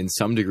emulate in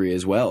some degree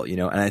as well, you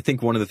know. And I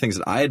think one of the things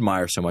that I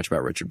admire so much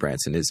about Richard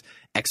Branson is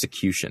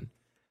execution.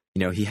 You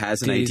know, he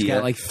has an idea. He's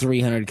got like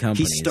 300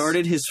 companies. He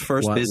started his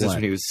first business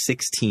when he was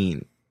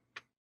 16.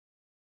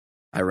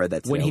 I read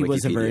that today when he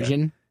was a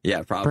virgin.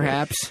 Yeah, probably.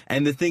 Perhaps.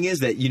 And the thing is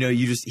that, you know,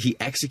 he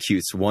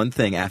executes one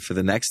thing after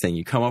the next thing.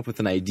 You come up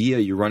with an idea,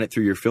 you run it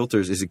through your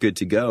filters, is it good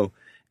to go?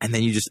 And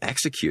then you just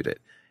execute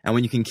it. And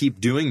when you can keep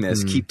doing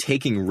this, keep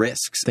taking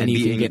risks, then and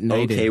being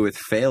okay with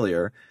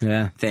failure,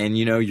 then,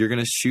 you know, you're going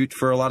to shoot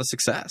for a lot of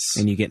success.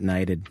 And you get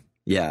knighted.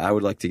 Yeah, I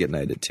would like to get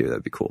knighted too.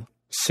 That'd be cool.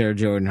 Sir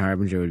Jordan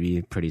Harbinger would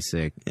be pretty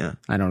sick. Yeah.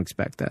 I don't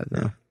expect that,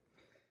 though. Yeah.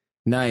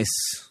 Nice.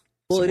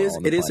 Well,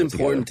 it is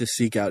important to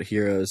seek out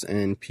heroes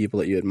and people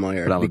that you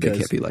admire. But I'm a big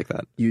hippie like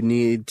that. You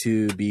need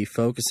to be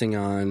focusing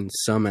on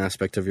some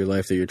aspect of your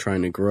life that you're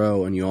trying to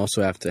grow, and you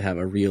also have to have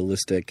a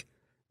realistic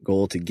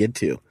goal to get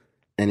to.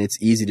 And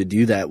it's easy to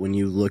do that when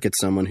you look at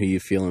someone who you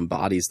feel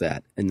embodies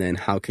that, and then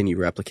how can you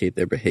replicate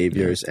their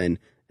behaviors and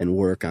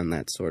work on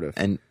that sort of...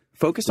 And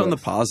focus on the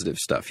positive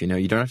stuff, you know?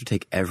 You don't have to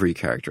take every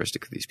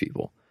characteristic of these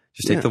people.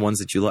 Just take the ones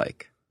that you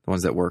like, the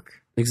ones that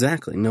work.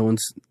 Exactly. No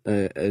one's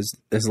as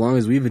long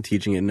as we've been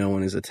teaching it, no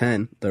one is a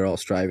 10. They're all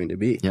striving to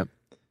be. Yep.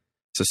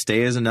 So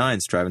stay as a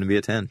 9, striving to be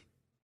a 10.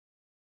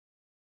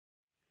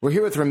 We're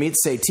here with Ramit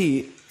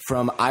Sethi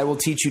from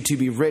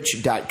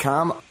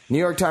IWillTeachYouToBeRich.com. New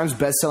York Times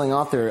bestselling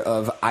author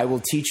of I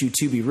Will Teach You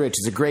to Be Rich.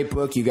 It's a great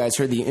book. You guys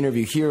heard the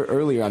interview here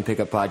earlier on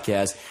Pickup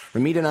Podcast.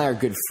 Ramit and I are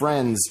good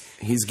friends.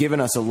 He's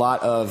given us a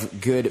lot of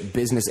good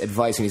business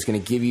advice, and he's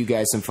going to give you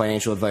guys some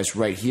financial advice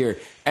right here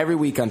every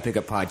week on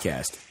Pickup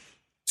Podcast.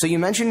 So you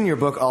mentioned in your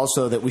book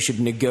also that we should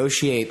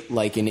negotiate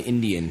like an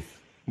Indian.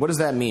 What does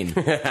that mean?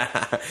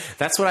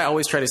 That's what I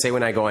always try to say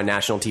when I go on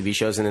national TV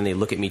shows, and then they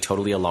look at me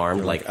totally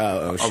alarmed, like,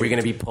 are we going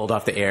to be pulled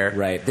off the air?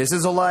 Right. This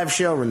is a live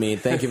show, Ramit.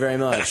 Thank you very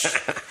much.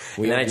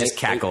 And then I just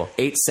cackle.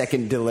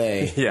 8-second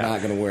delay. Yeah.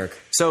 Not going to work.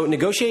 So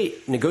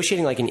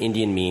negotiating like an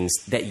Indian means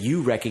that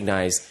you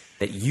recognize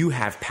that you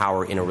have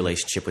power in a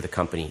relationship with a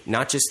company,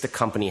 not just the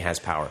company has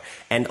power.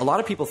 And a lot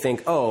of people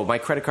think, oh, my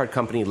credit card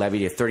company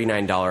levied a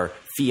 $39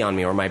 fee on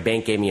me, or my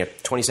bank gave me a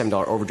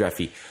 $27 overdraft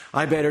fee.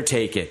 I better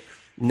take it.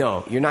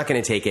 No, you're not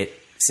going to take it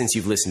since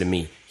you've listened to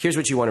me. Here's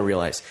what you want to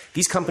realize.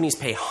 These companies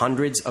pay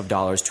hundreds of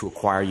dollars to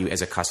acquire you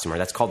as a customer.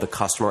 That's called the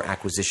customer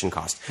acquisition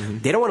cost. Mm-hmm.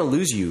 They don't want to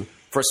lose you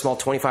for a small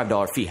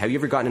 $25 fee. Have you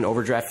ever gotten an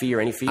overdraft fee or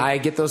any fee? I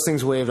get those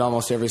things waived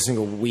almost every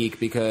single week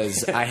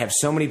because I have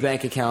so many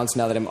bank accounts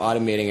now that I'm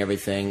automating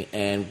everything,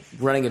 and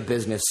running a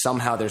business,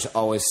 somehow there's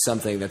always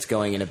something that's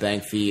going in a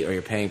bank fee, or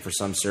you're paying for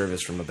some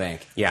service from a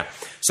bank. Yeah.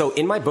 So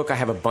in my book, I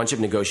have a bunch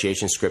of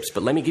negotiation scripts,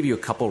 but let me give you a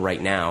couple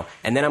right now,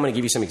 and then I'm going to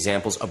give you some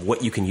examples of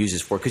what you can use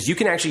this for, because you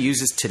can actually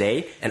use this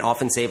today and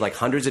often save like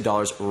hundreds of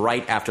dollars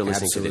right after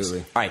listening to this. All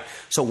right.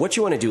 So what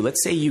you want to do,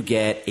 let's say you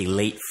get a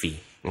late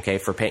fee. Okay,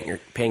 for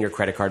paying your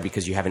credit card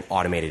because you haven't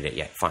automated it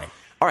yet. Fine.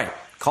 All right,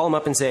 call them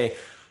up and say,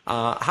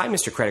 hi,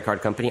 Mr. Credit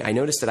Card Company. I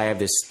noticed that I have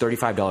this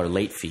 $35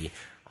 late fee.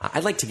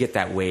 I'd like to get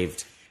that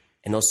waived.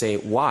 And they'll say,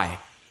 why?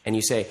 And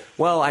you say,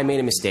 well, I made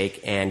a mistake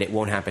and it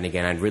won't happen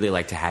again. I'd really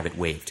like to have it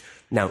waived.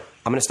 Now,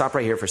 I'm going to stop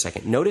right here for a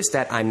second. Notice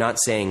that I'm not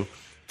saying,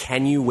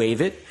 can you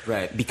waive it?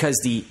 Right. Because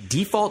the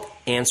default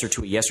answer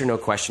to a yes or no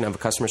question of a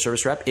customer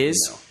service rep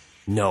is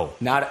no.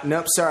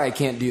 Nope, sorry, I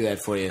can't do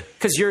that for you.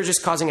 Because you're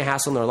just causing a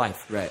hassle in their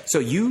life. Right. So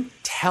you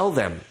tell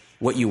them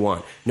what you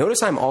want.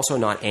 Notice I'm also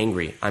not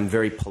angry. I'm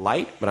very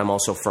polite, but I'm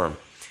also firm.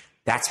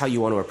 That's how you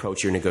want to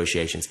approach your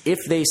negotiations. If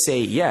they say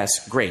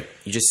yes, great.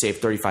 You just save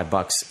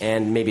 $35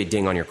 and maybe a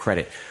ding on your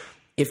credit.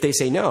 If they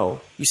say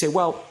no, you say,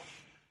 well,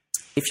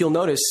 if you'll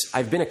notice,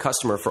 I've been a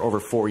customer for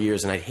over 4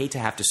 years and I'd hate to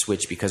have to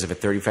switch because of a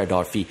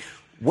 $35 fee.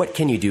 What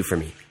can you do for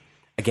me?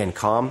 Again,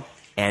 calm.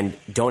 And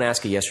don't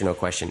ask a yes or no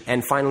question.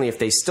 And finally, if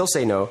they still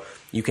say no,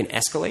 you can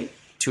escalate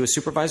to a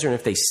supervisor. And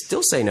if they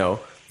still say no,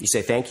 you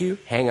say thank you,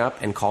 hang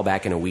up, and call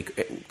back in a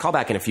week. Call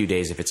back in a few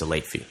days if it's a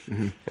late fee.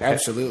 Mm-hmm. Okay?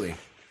 Absolutely.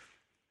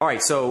 All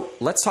right, so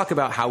let's talk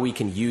about how we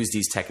can use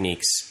these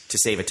techniques to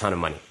save a ton of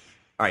money.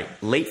 All right,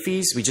 late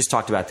fees, we just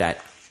talked about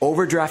that.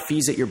 Overdraft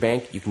fees at your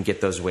bank, you can get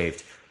those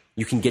waived.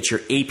 You can get your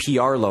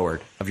APR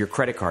lowered of your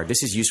credit card.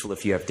 This is useful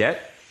if you have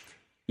debt.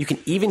 You can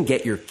even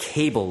get your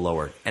cable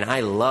lowered. And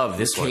I love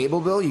this one.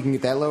 Cable bill? You can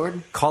get that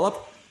lowered? Call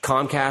up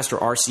Comcast or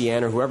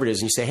RCN or whoever it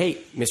is and you say,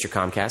 hey, Mr.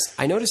 Comcast,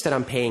 I noticed that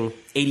I'm paying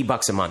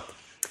 $80 a month.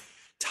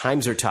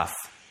 Times are tough.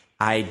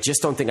 I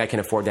just don't think I can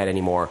afford that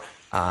anymore.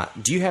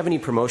 Do you have any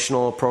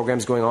promotional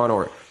programs going on,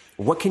 or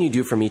what can you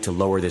do for me to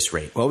lower this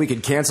rate? Well, we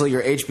could cancel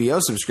your HBO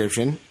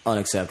subscription.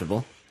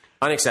 Unacceptable.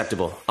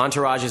 Unacceptable.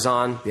 Entourage is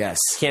on. Yes.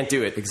 Can't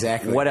do it.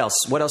 Exactly. What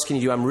else? What else can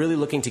you do? I'm really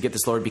looking to get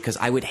this lowered because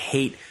I would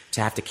hate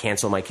to have to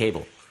cancel my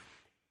cable.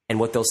 And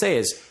what they'll say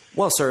is,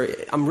 Well, sir,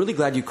 I'm really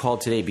glad you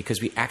called today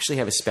because we actually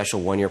have a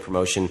special 1-year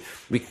promotion.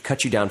 We can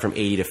cut you down from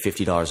 $80 to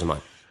 $50 a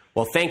month.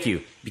 Well, thank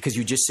you, because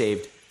you just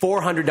saved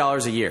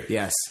 $400 a year.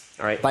 Yes.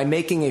 All right. By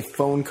making a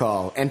phone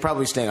call and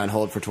probably staying on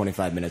hold for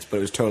 25 minutes, but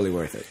it was totally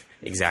worth it.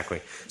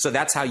 Exactly. So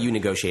that's how you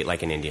negotiate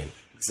like an Indian.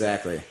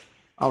 Exactly.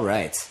 All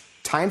right.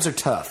 Times are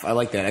tough. I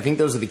like that. I think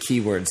those are the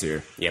key words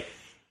here. Yep.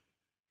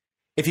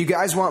 If you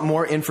guys want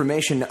more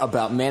information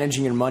about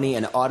managing your money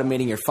and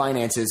automating your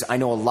finances, I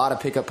know a lot of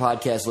Pickup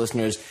Podcast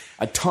listeners,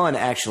 a ton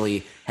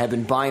actually, have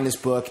been buying this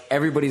book.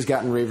 Everybody's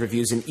gotten rave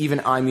reviews, and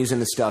even I'm using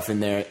the stuff in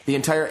there. The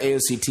entire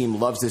AoC team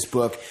loves this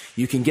book.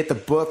 You can get the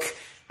book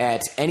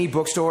at any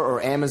bookstore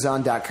or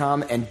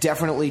Amazon.com, and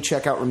definitely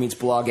check out Ramit's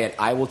blog at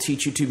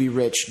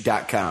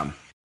iwillteachyoutoberich.com.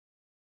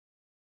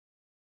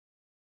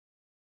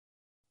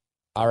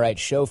 All right,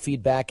 show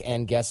feedback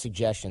and guest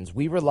suggestions.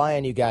 We rely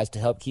on you guys to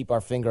help keep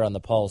our finger on the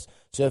pulse.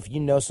 So if you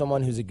know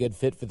someone who's a good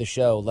fit for the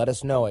show, let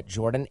us know at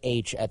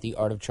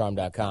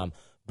jordanh@theartofcharm.com.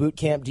 Boot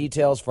camp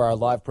details for our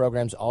live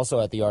programs also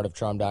at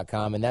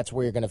theartofcharm.com, and that's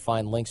where you're going to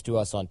find links to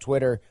us on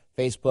Twitter,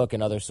 Facebook,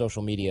 and other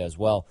social media as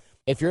well.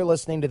 If you're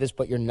listening to this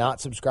but you're not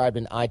subscribed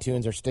in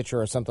iTunes or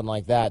Stitcher or something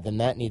like that, then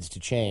that needs to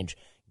change.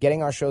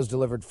 Getting our shows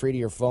delivered free to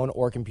your phone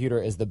or computer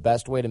is the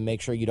best way to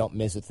make sure you don't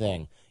miss a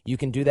thing. You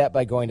can do that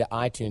by going to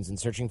iTunes and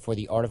searching for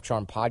the Art of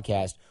Charm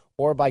podcast,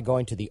 or by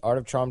going to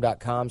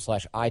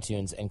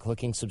theartofcharm.com/iTunes and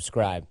clicking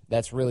subscribe.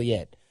 That's really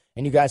it.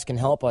 And you guys can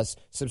help us.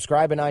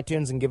 Subscribe in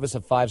iTunes and give us a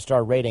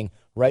 5-star rating.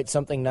 Write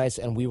something nice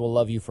and we will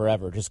love you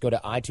forever. Just go to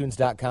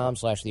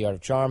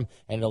itunes.com/theartofcharm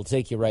and it'll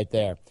take you right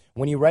there.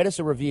 When you write us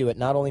a review, it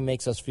not only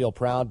makes us feel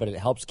proud, but it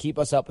helps keep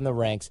us up in the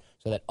ranks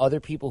so that other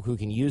people who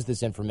can use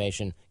this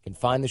information can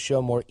find the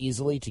show more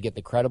easily to get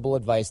the credible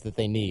advice that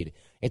they need.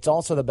 It's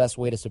also the best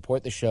way to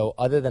support the show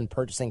other than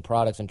purchasing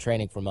products and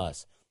training from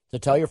us. So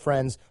tell your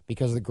friends,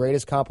 because the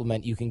greatest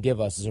compliment you can give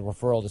us is a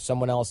referral to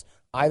someone else,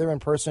 either in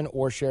person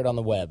or shared on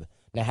the web.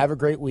 Now have a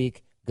great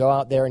week. Go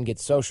out there and get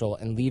social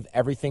and leave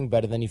everything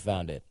better than you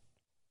found it.